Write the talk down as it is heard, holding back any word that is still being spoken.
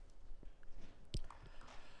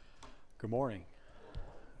Good morning.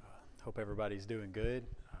 Hope everybody's doing good.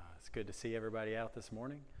 It's good to see everybody out this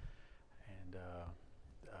morning. And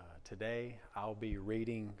today I'll be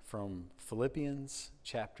reading from Philippians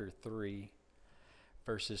chapter 3,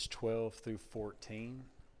 verses 12 through 14.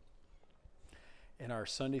 In our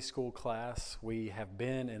Sunday school class, we have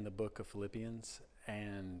been in the book of Philippians,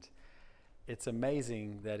 and it's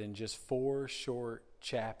amazing that in just 4 short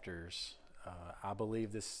chapters, I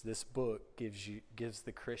believe this book gives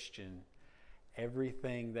the Christian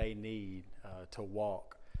everything they need to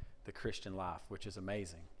walk the Christian life, which is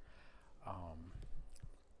amazing.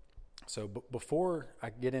 So before I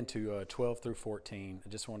get into 12 through 14, I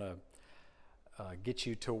just want to get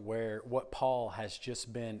you to what Paul has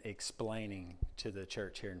just been explaining to the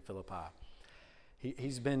church here in Philippi.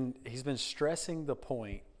 He's been stressing the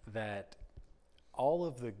point that all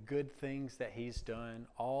of the good things that he's done,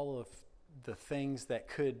 all of the things that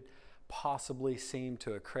could possibly seem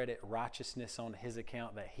to accredit righteousness on his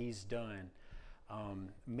account that he's done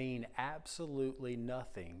mean absolutely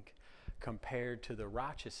nothing compared to the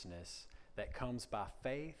righteousness that comes by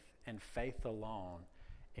faith and faith alone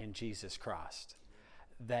in Jesus Christ.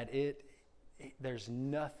 That there's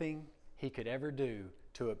nothing he could ever do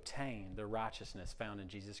to obtain the righteousness found in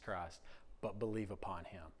Jesus Christ but believe upon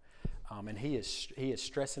him. And he is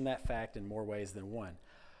stressing that fact in more ways than one.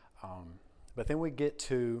 But then we get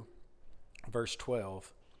to verse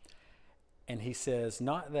 12, and he says,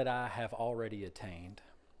 "Not that I have already attained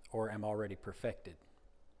or am already perfected."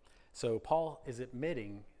 So Paul is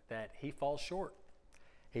admitting that he falls short.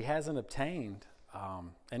 He hasn't obtained,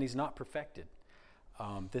 and he's not perfected,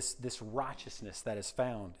 this righteousness that is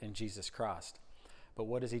found in Jesus Christ. But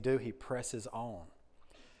what does he do? He presses on.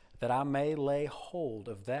 "That I may lay hold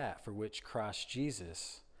of that for which Christ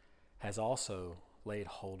Jesus has also laid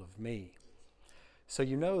hold of me." So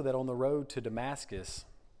you know that on the road to Damascus,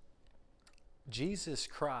 Jesus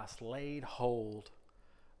Christ laid hold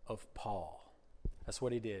of Paul. That's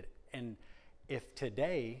what he did. And if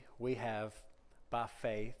today we have, by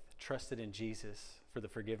faith, trusted in Jesus for the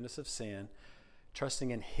forgiveness of sin,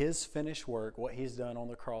 trusting in his finished work, what he's done on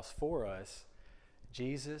the cross for us,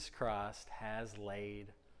 Jesus Christ has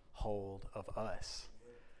laid hold of us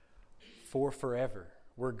for forever.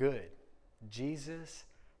 We're good. Jesus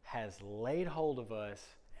has laid hold of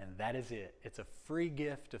us, and that is it. It's a free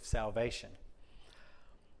gift of salvation.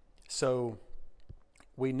 So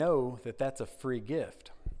we know that that's a free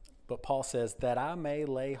gift. But Paul says, "that I may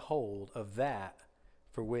lay hold of that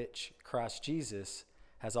for which Christ Jesus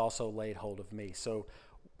has also laid hold of me." So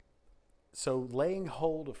laying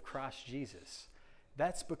hold of Christ Jesus,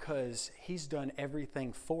 that's because he's done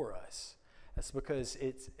everything for us. That's because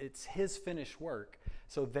it's his finished work.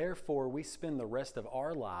 So therefore, we spend the rest of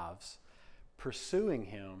our lives pursuing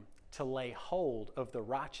him to lay hold of the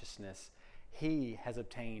righteousness he has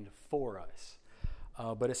obtained for us.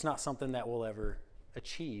 But it's not something that we'll ever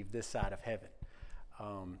achieve this side of heaven.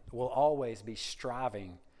 We'll always be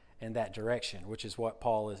striving in that direction, which is what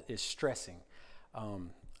Paul is stressing.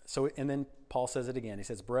 And then Paul says it again. He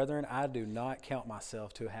says, "Brethren, I do not count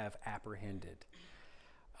myself to have apprehended.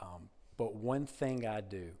 But one thing I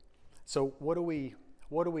do." So what do we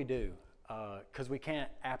do? Because we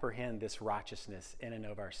can't apprehend this righteousness in and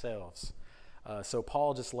of ourselves. So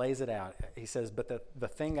Paul just lays it out. He says, "But the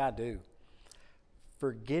thing I do,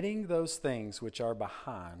 forgetting those things which are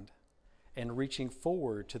behind and reaching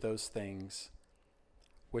forward to those things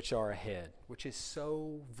which are ahead," which is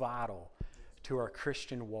so vital to our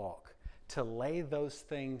Christian walk, to lay those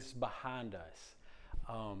things behind us.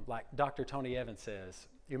 Like Dr. Tony Evans says,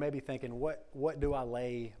 you may be thinking, what do I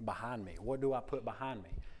lay behind me? What do I put behind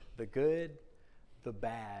me? The good, the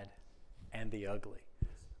bad, and the ugly.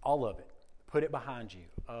 All of it. Put it behind you.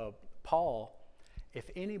 Paul, if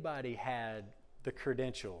anybody had the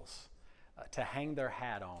credentials to hang their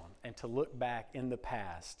hat on and to look back in the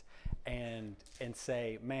past and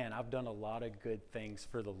say, "Man, I've done a lot of good things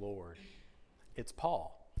for the Lord," it's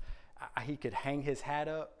Paul. He could hang his hat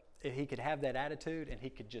up, he could have that attitude, and he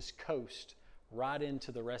could just coast right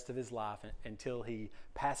into the rest of his life until he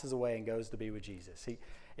passes away and goes to be with Jesus.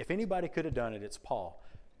 If anybody could have done it, it's Paul.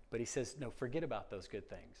 But he says, no, forget about those good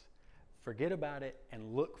things. Forget about it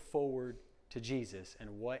and look forward to Jesus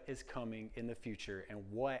and what is coming in the future and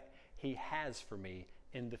what he has for me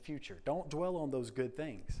in the future. Don't dwell on those good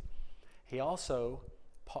things. He also,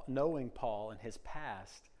 knowing Paul and his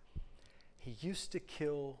past, he used to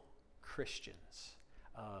kill Christians.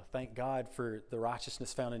 Thank God for the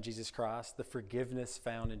righteousness found in Jesus Christ, the forgiveness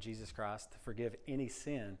found in Jesus Christ to forgive any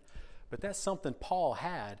sin. But that's something Paul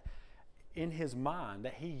had in his mind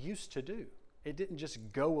that he used to do. It didn't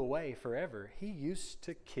just go away forever. He used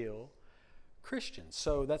to kill Christians.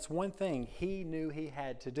 So that's one thing he knew he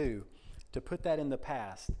had to do, to put that in the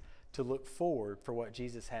past, to look forward for what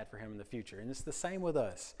Jesus had for him in the future. And it's the same with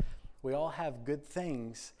us. We all have good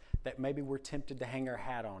things that maybe we're tempted to hang our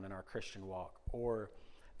hat on in our Christian walk, or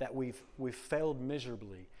that we've failed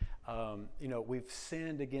miserably. We've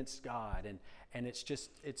sinned against God, and it's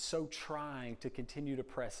so trying to continue to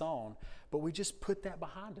press on, but we just put that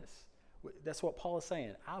behind us. That's what Paul is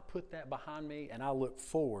saying. I'll put that behind me, and I'll look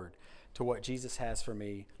forward to what Jesus has for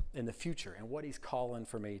me in the future and what he's calling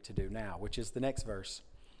for me to do now, which is the next verse.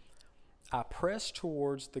 I press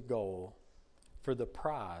towards the goal for the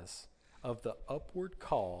prize of the upward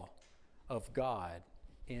call of God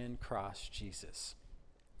in Christ Jesus.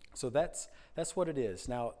 So that's what it is.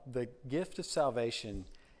 Now, the gift of salvation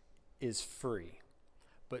is free.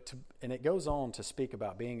 And it goes on to speak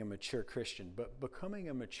about being a mature Christian, but becoming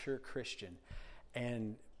a mature Christian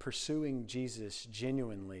and pursuing Jesus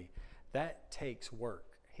genuinely, that takes work.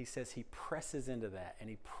 He says he presses into that, and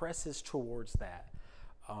he presses towards that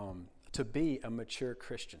to be a mature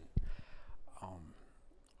Christian.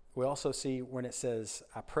 We also see when it says,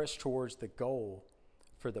 I press towards the goal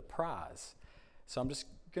for the prize. So I'm just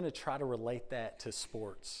going to try to relate that to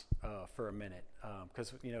sports for a minute,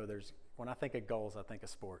 because when I think of goals, I think of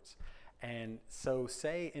sports. And so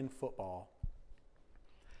say in football,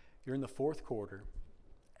 you're in the fourth quarter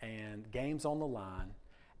and game's on the line,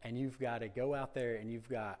 and you've got to go out there and you've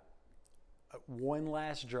got one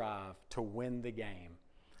last drive to win the game.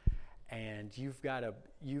 And you've got to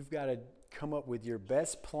come up with your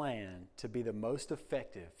best plan to be the most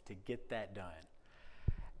effective to get that done.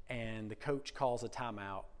 And the coach calls a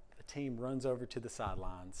timeout. The team runs over to the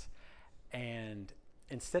sidelines, and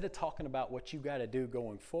instead of talking about what you got to do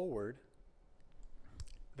going forward,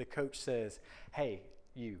 the coach says, hey,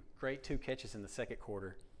 you, great 2 catches in the second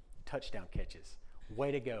quarter, touchdown catches.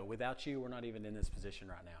 Way to go. Without you, we're not even in this position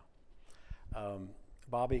right now.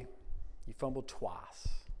 Bobby, you fumbled twice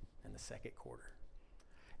in the second quarter.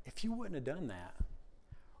 If you wouldn't have done that,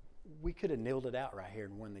 we could have nilled it out right here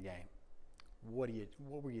and won the game. What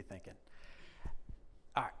were you thinking?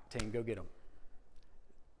 All right, team, go get them.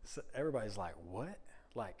 So everybody's like, what?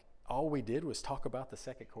 Like, all we did was talk about the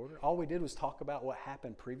second quarter? All we did was talk about what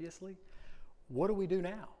happened previously? What do we do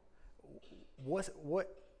now?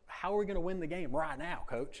 How are we going to win the game right now,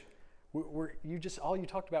 coach? All you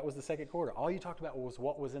talked about was the second quarter. All you talked about was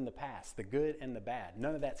what was in the past, the good and the bad.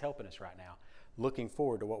 None of that's helping us right now, looking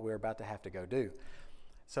forward to what we're about to have to go do.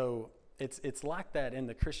 So it's like that in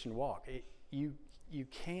the Christian walk. You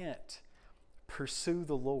can't pursue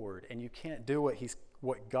the Lord, and you can't do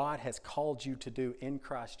what God has called you to do in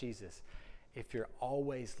Christ Jesus if you're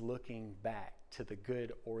always looking back to the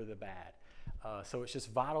good or the bad. So it's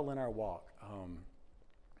just vital in our walk.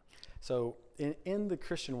 So in the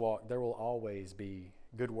Christian walk, there will always be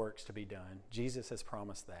good works to be done. Jesus has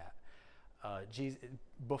promised that.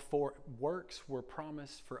 Works were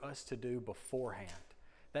promised for us to do beforehand.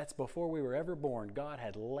 That's before we were ever born. God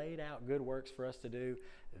had laid out good works for us to do.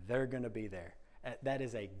 They're going to be there. That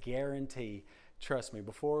is a guarantee. Trust me,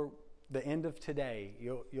 before the end of today,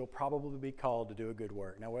 you'll probably be called to do a good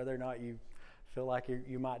work. Now, whether or not you feel like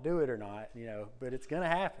you might do it or not, but it's going to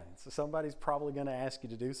happen. So somebody's probably going to ask you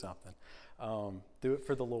to do something. Do it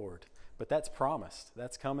for the Lord. But that's promised.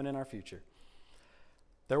 That's coming in our future.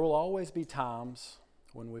 There will always be times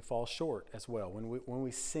when we fall short as well, when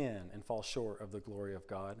we sin and fall short of the glory of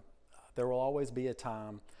God. There will always be a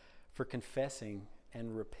time for confessing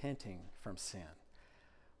and repenting from sin.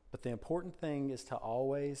 But the important thing is to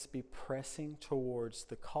always be pressing towards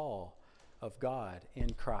the call of God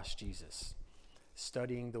in Christ Jesus.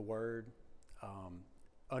 Studying the Word,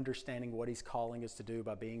 understanding what He's calling us to do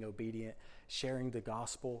by being obedient, sharing the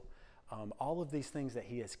gospel. All of these things that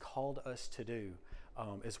He has called us to do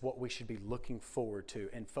is what we should be looking forward to,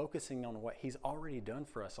 and focusing on what He's already done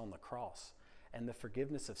for us on the cross and the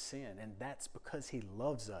forgiveness of sin. And that's because He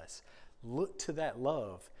loves us. Look to that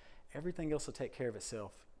love. Everything else will take care of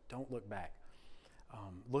itself. Don't look back.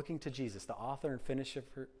 Looking to Jesus, the author and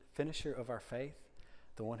finisher of our faith,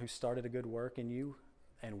 the one who started a good work in you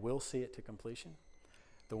and will see it to completion,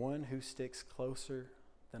 the one who sticks closer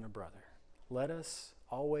than a brother. Let us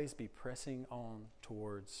always be pressing on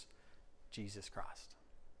towards Jesus Christ.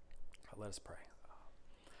 Let us pray.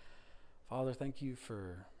 Father, thank you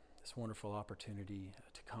for this wonderful opportunity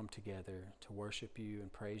to come together, to worship you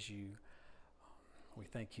and praise you. We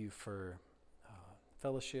thank you for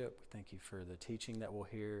fellowship. We thank you for the teaching that we'll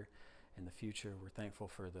hear in the future. We're thankful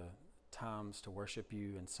for the times to worship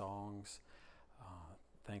you in songs.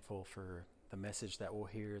 Thankful for the message that we'll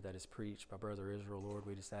hear that is preached by Brother Israel. Lord,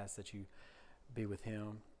 we just ask that you be with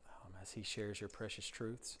him as he shares your precious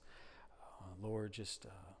truths. Lord, just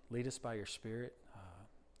lead us by your Spirit,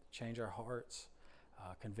 change our hearts,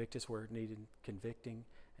 convict us where needed convicting,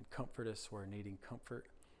 and comfort us where needing comfort.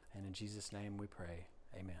 And in Jesus' name we pray,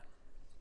 amen.